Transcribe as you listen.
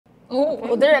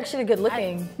Oh, they're actually good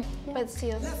looking. But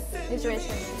still, it's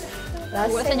racing. La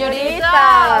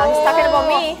señorita. He's talking about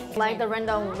me. Like the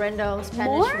random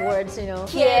Spanish words, you know.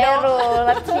 Quiero,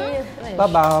 Latin.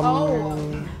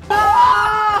 Ba-bam.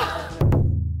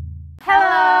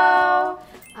 Hello,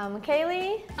 I'm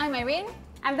Kaylee. I'm Irene.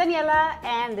 I'm Daniela,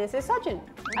 and this is Sojin.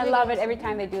 I love it every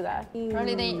time they do that.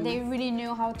 Really, they really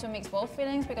knew how to mix both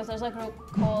feelings because there's a group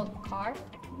called Car,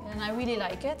 and I really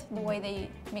like it, the way they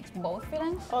mix both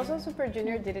feelings. Also, Super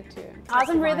Junior did it too.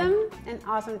 Awesome rhythm and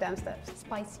awesome dance steps.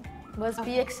 Spicy. Must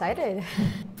be excited.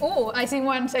 Oh, I see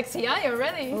one sexy eye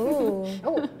already. Ooh.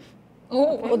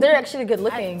 Oh, They're actually good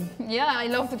looking. yeah, I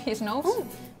love his nose. Ooh,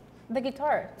 the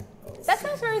guitar. That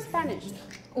sounds very Spanish.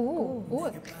 Oh,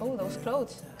 those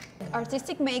clothes.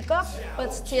 Artistic makeup,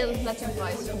 but still Latin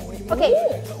vibes. Okay.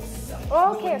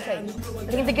 Okay. I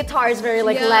think the guitar is very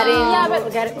like Yeah. Latin. Yeah,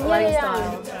 but Latin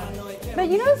style. But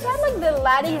you know, it's not like the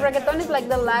Latin reggaeton is like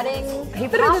the Latin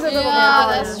hip hop. Yeah,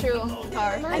 that's true.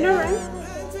 Car. I know, right?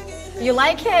 You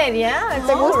like it, yeah? It's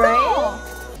cool, right?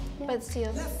 But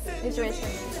still, it's racing.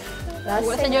 La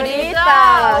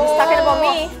señorita. He's talking about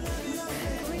me.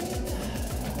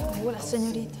 Oh, la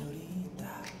señorita.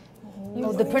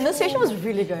 Oh, the pronunciation was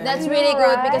really good. That's really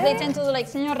good because they tend to do like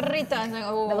señorita. And like,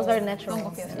 oh, That was very natural. Don't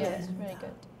confuse. Yes, very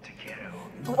good.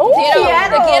 Oh, Te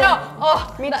quiero.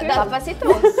 Oh, Me too. Papacito.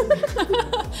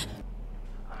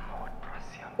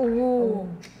 Ooh.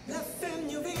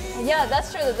 Yeah,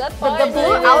 that's true. That But part the is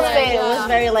blue really outfit like, was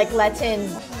very like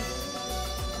Latin.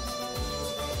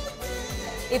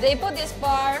 If they put this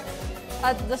part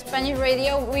at the Spanish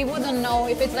radio, we wouldn't know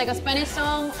if it's like a Spanish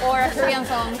song or a Korean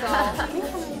song. So.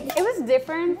 It was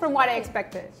different from what I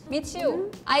expected. Me too.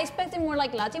 I expected more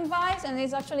like Latin vibes, and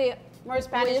it's actually More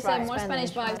Spanish vibes. more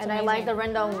Spanish vibes. And I like the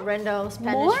random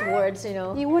Spanish words, you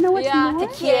know. You wanna what's Yeah, more?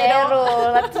 te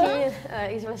Quiero, Latin.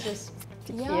 It was just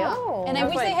te Yeah, quiero. and I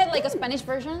wish they had like a Spanish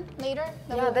version later.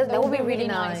 That would be really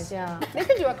nice. Yeah. They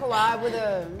could do a collab with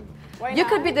a. Why You not?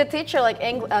 could be the teacher, like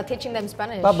teaching them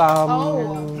Spanish.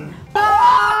 Ba-bam.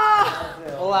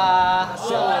 Hola.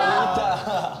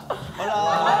 Hola.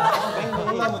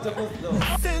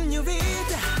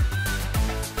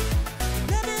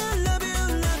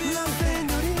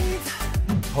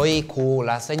 저희 고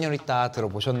라세뇨리타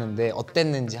들어보셨는데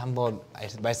어땠는지 한번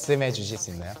말씀해 주실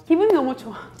수 있나요? 기분이 너무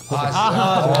좋아.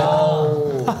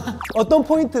 어떤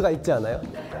포인트가 있지 않아요?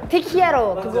 Te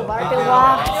quiero 그거 말할 때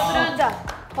와 진짜.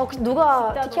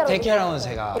 누가 te quiero? 데키아랑은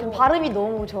제가 발음이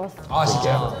너무 좋았어. 아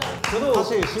진짜요? 저도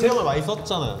사실 신경을 많이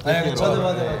썼잖아요. 네, 저도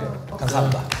맞아요.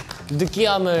 감사합니다.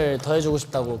 느끼함을 더해주고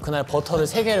싶다고 그날 버터를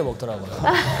 3개를 먹더라고요.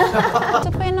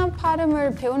 스페인어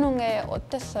발음을 배우는 게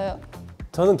어땠어요?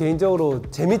 저는 개인적으로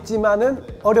재밌지만은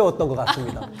어려웠던 것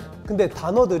같습니다. 근데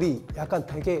단어들이 약간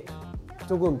되게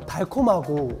조금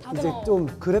달콤하고 이제 좀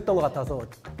그랬던 것 같아서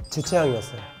제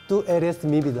취향이었어요. Tú eres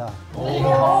mi vida.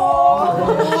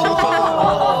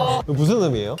 무슨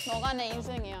의미예요? 너가 내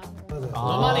인생이야.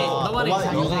 너만의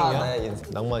인생이야?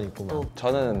 낭만 있고 막.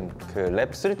 저는 그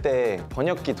랩 쓸 때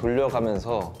번역기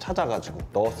돌려가면서 찾아가지고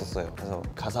넣었었어요. 그래서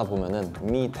가사 보면은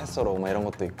미 테서로 막 이런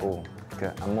것도 있고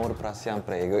그 아모르 프라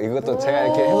시암프레 이것도 제가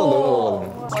이렇게 해서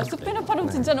넣은 거거든요. 스페인어 발음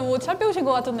진짜 너무 잘 배우신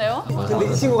것 같은데요? 근데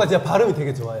이 친구가 진짜 발음이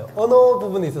되게 좋아요. 언어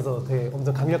부분에 있어서 되게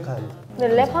엄청 강력한.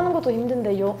 근데 랩하는 것도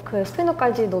힘든데 그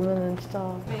스페인어까지 넣으면 진짜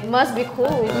must be cool.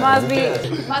 Must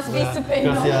be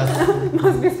스페인어.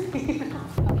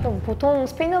 그럼 보통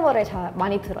스페인어 노래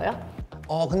많이 들어요?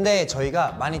 근데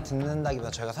저희가 많이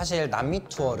듣는다기보다 저희가 사실 남미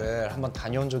투어를 한번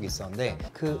다녀온 적이 있었는데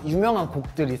그 유명한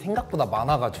곡들이 생각보다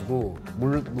많아가지고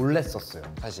몰랐었어요,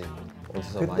 사실.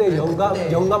 그때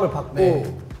영감을 받고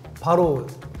바로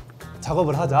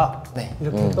작업을 하자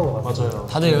이렇게 했던 것 같아요. 맞아요.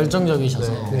 다들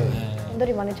열정적이셔서.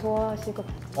 분들이 많이 좋아하실 것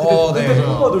같아요. 그때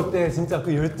뽑아둘 때 진짜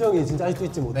그 열정이 진짜 아직도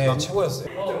잊지 못해요. 네,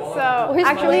 최고였어요. So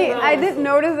actually, I did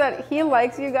notice that he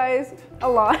likes you guys a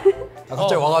lot.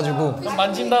 갑자기 와가지고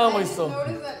만진당하고 있어.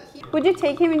 Would you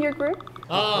take him in your group?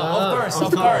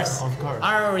 Of course.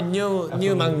 Our new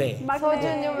막내.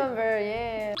 Sojin new member,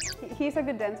 yeah. He's a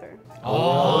good dancer.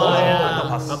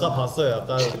 아까 봤어요.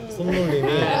 약간 손놀림이.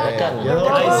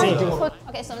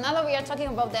 Okay, so now that we are talking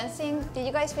about dancing, did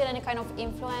you guys feel any kind of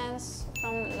influence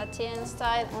from Latin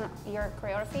style on your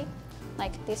choreography?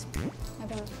 Like this?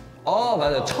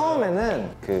 맞아요.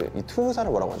 처음에는 그 이 투사를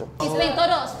뭐라고 하죠? Explain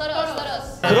todos.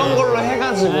 그런 걸로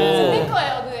해가지고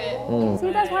스페인어예요, 그게.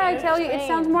 See, that's why I tell you, it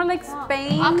sounds more like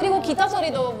Spain. 아, 그리고 기타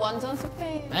소리도 완전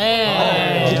스페인.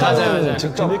 기타는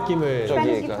직접 그 느낌을.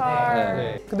 Spanish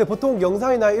guitar. 근데 보통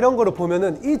영상이나 이런 거를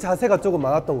보면은 이 자세가 조금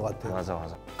많았던 것 같아요. 맞아.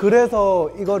 그래서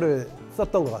이거를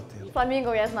썼던 것 같아요.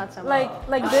 플라밍고 예스 맞잖아.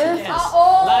 Like this.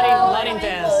 Latin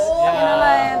dance. You know,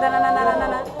 like,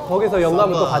 거기서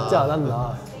영감을 또 받지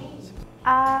않았나.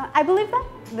 I believe that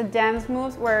the dance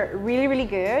moves were really, really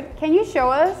good. Can you show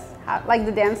us how, like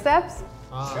the dance steps?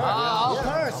 Of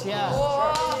course, yeah.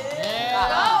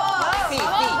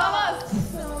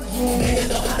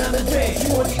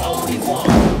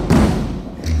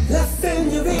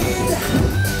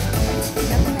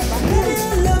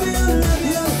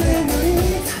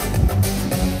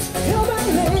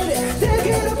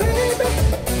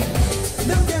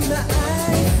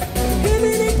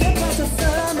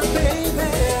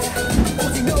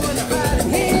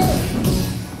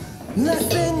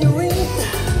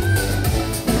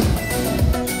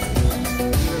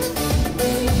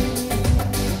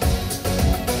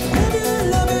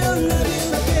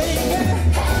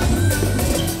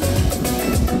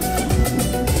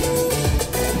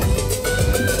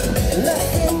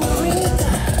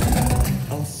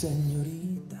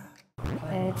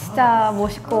 네, 진짜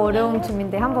멋있고 어려운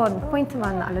춤인데 한번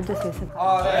포인트만 알려줄 수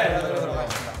있을까요?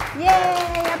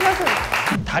 Yay! applause.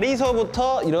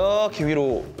 다리서부터 이렇게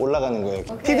위로 올라가는 거예요.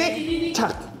 티딕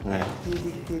착. 네.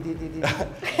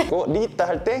 그리고 리따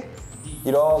할 때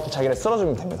이렇게 자기를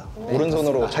쓸어주면 됩니다.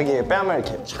 오른손으로 자기의 뺨을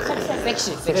이렇게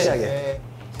섹시하게.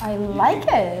 I like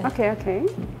it. Okay, okay.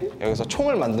 여기서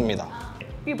총을 만듭니다.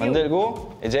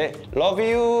 만들고 이제 love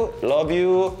you, love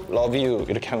you, love you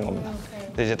이렇게 하는 겁니다.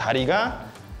 근데 이제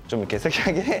다리가 좀 이렇게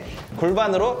섹시하게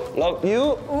골반으로 love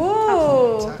you,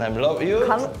 그다음에 love you.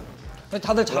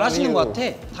 다들 잘하시는 것 같아.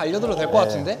 다 알려드려도 될 것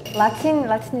같은데? 라틴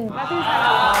It's in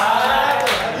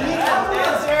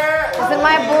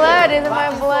my blood. It's in my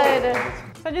blood.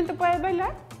 Sajin, ¿tú puedes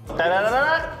bailar?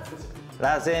 따라라라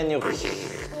La señor.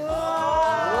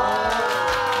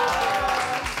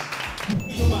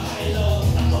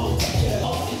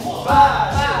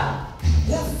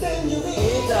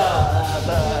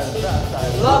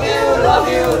 Love you, love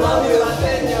you, love you,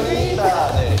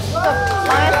 señorita. 네.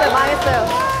 망했어요.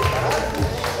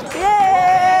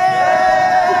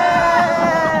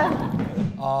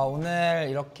 오늘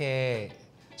이렇게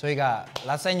저희가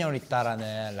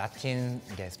라세뇨리따라는 라틴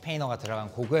이게 스페인어가 들어간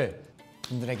곡을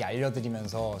분들에게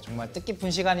알려드리면서 정말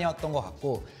뜻깊은 시간이었던 것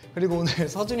같고 그리고 오늘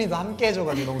서준이도 함께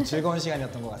해줘가지고 너무 즐거운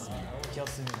시간이었던 것 같습니다.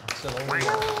 귀엽습니다. 진짜 너무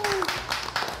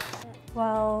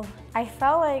Well, I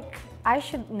felt like I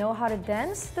should know how to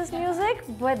dance this music,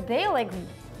 but they like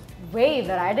way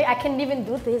better. I can't even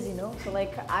do this, you know. So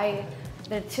like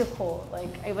they're too cool. Like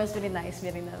it was really nice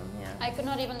meeting them. Yeah. I could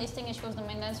not even distinguish who's the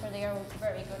main dancer. They are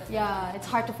very good at it. Yeah, it's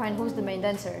hard to find who's the main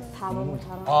dancer. 다 너무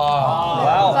잘하고.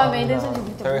 Wow. 누가 main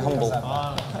dancer인지 Very humble.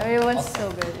 Everyone's so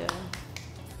good. Yeah.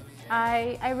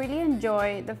 I really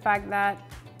enjoy the fact that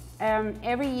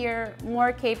every year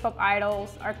more K-pop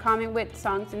idols are coming with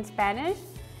songs in Spanish,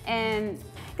 and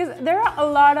because there are a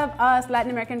lot of us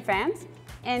Latin American fans,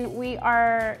 and we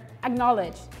are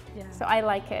acknowledged. Yeah. So I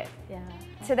like it. Yeah.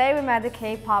 Today we met the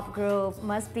K-pop group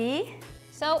MUSTB.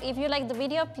 So if you like the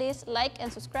video, please like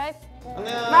and subscribe. Bye.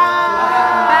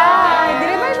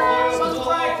 Bye.